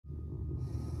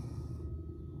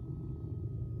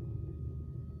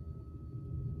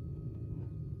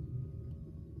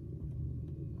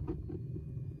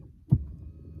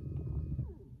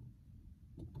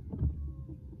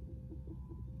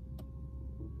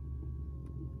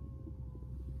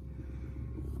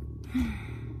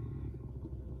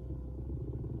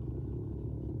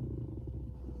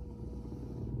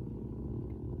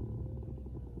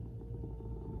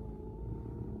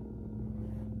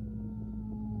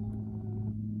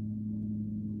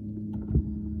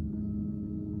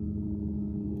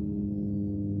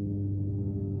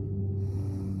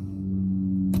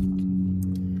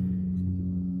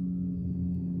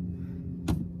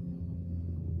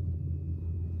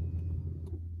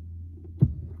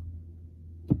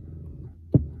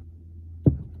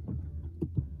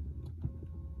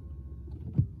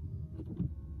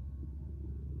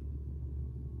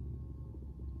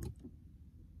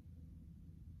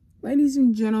Ladies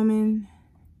and gentlemen,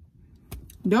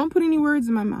 don't put any words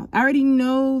in my mouth. I already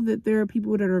know that there are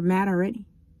people that are mad already.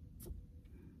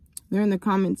 They're in the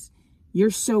comments.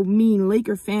 You're so mean.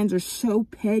 Laker fans are so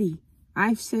petty.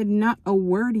 I've said not a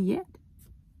word yet.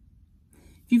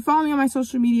 If you follow me on my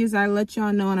social medias, I let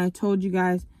y'all know, and I told you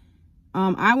guys,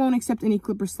 I won't accept any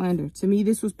Clipper slander. To me,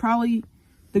 this was probably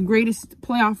the greatest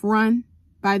playoff run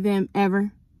by them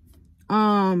ever.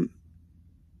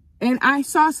 And I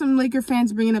saw some Laker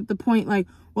fans bringing up the point like,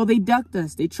 well, they ducked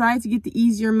us. They tried to get the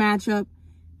easier matchup.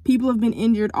 People have been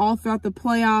injured all throughout the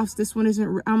playoffs. This one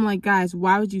isn't. I'm like, guys,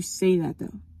 why would you say that,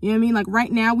 though? You know what I mean? Like,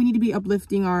 right now, we need to be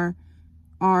uplifting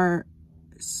our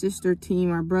sister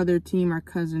team, our brother team, our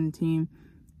cousin team,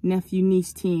 nephew,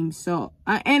 niece team. So,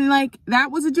 and, like, that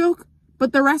was a joke.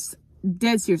 But the rest,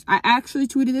 dead serious. I actually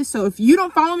tweeted this. So, if you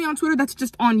don't follow me on Twitter, that's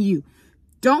just on you.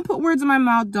 Don't put words in my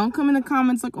mouth. Don't come in the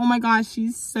comments like, oh my gosh,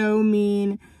 she's so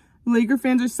mean. Laker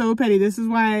fans are so petty. This is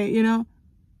why, you know,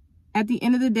 at the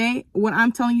end of the day, what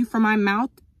I'm telling you from my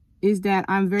mouth is that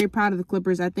I'm very proud of the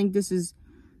Clippers. I think this is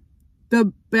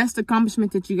the best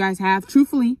accomplishment that you guys have.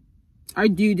 Truthfully, I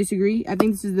do disagree. I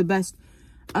think this is the best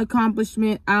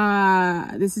accomplishment.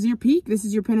 This is your peak. This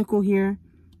is your pinnacle here.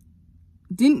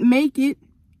 Didn't make it.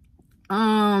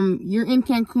 You're in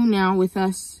Cancun now with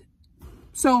us.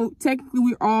 So technically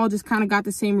we all just kind of got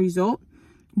the same result,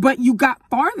 but you got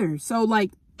farther. So like,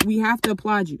 we have to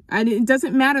applaud you. And it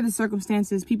doesn't matter the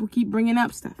circumstances. People keep bringing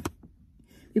up stuff.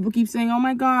 People keep saying, oh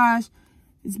my gosh,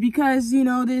 it's because, you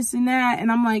know, this and that.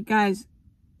 And I'm like, guys,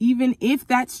 even if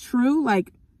that's true,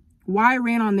 like, why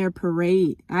rain on their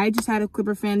parade? I just had a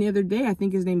Clipper fan the other day, I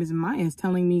think his name is Maya, is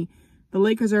telling me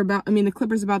the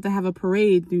Clippers about to have a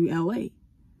parade through LA.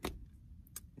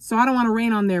 So I don't want to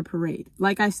rain on their parade.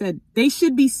 Like I said, they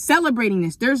should be celebrating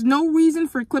this. There's no reason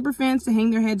for Clipper fans to hang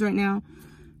their heads right now.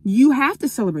 You have to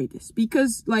celebrate this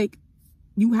because, like,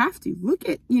 you have to. Look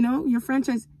at, you know, your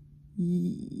franchise.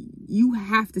 You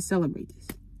have to celebrate this.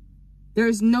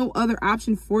 There's no other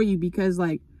option for you because,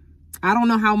 like, I don't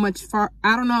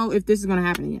know if this is going to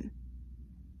happen again.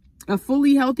 A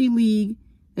fully healthy league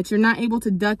that you're not able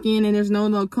to duck in and there's no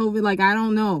COVID, like, I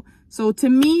don't know. So to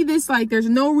me, this, like, there's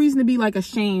no reason to be, like,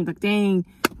 ashamed. Like, dang,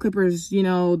 Clippers, you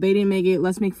know, they didn't make it.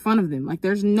 Let's make fun of them. Like,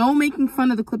 there's no making fun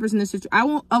of the Clippers in this situation. I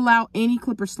won't allow any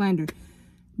Clipper slander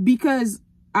because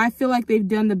I feel like they've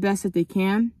done the best that they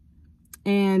can.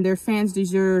 And their fans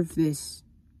deserve this.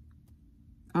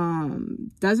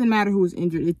 Doesn't matter who was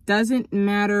injured. It doesn't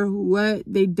matter what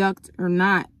they ducked or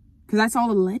not. Because that's all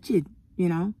alleged, you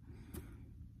know.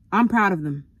 I'm proud of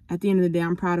them. At the end of the day,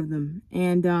 I'm proud of them.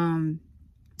 And,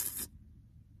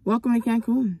 welcome to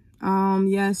Cancun.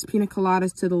 Yes, pina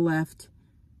coladas to the left.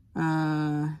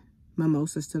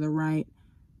 Mimosas to the right.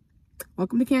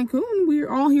 Welcome to Cancun. We're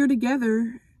all here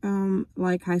together.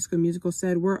 Like High School Musical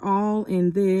said, we're all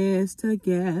in this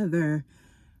together.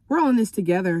 We're all in this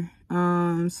together.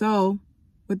 So,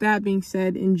 with that being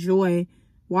said, enjoy.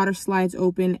 Water slides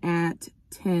open at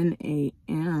 10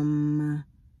 a.m.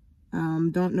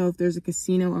 Don't know if there's a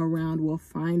casino around. We'll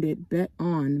find it. Bet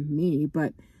on me.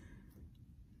 But,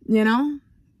 you know,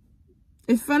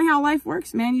 it's funny how life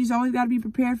works, man. You just always got to be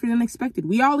prepared for the unexpected.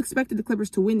 We all expected the Clippers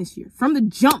to win this year. From the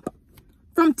jump.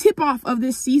 From tip-off of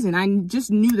this season, I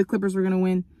just knew the Clippers were going to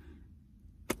win.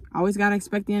 Always got to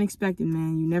expect the unexpected,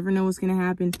 man. You never know what's going to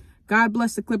happen. God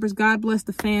bless the Clippers. God bless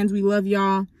the fans. We love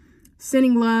y'all.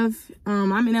 Sending love.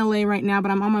 I'm in LA right now, but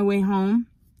I'm on my way home.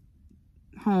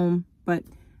 But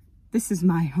this is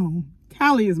my home.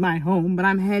 Cali is my home, but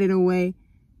I'm headed away.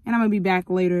 And I'm going to be back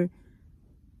later.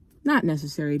 Not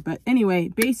necessary, but anyway,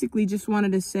 basically just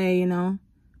wanted to say, you know,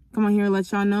 come on here and let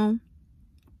y'all know.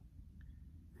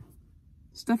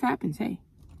 Stuff happens. Hey,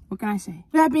 what can I say?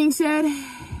 That being said,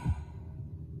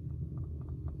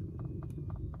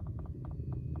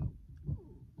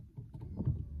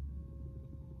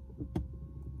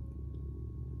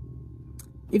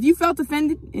 if you felt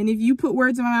offended and if you put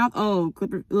words in my mouth, oh,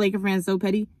 Laker fans so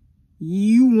petty,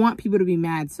 you want people to be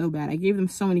mad so bad. I gave them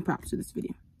so many props to this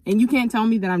video. And you can't tell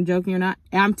me that I'm joking or not.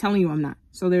 I'm telling you I'm not.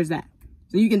 So there's that.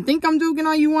 So you can think I'm joking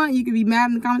all you want. You can be mad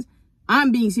in the comments.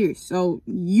 I'm being serious. So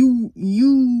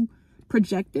you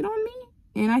project it on me.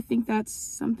 And I think that's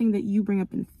something that you bring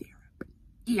up in therapy.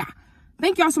 Yeah.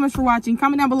 Thank y'all so much for watching.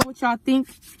 Comment down below what y'all think.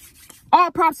 All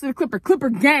props to the Clipper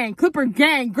gang,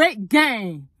 great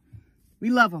gang. We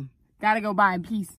love them. Gotta go bye. Peace.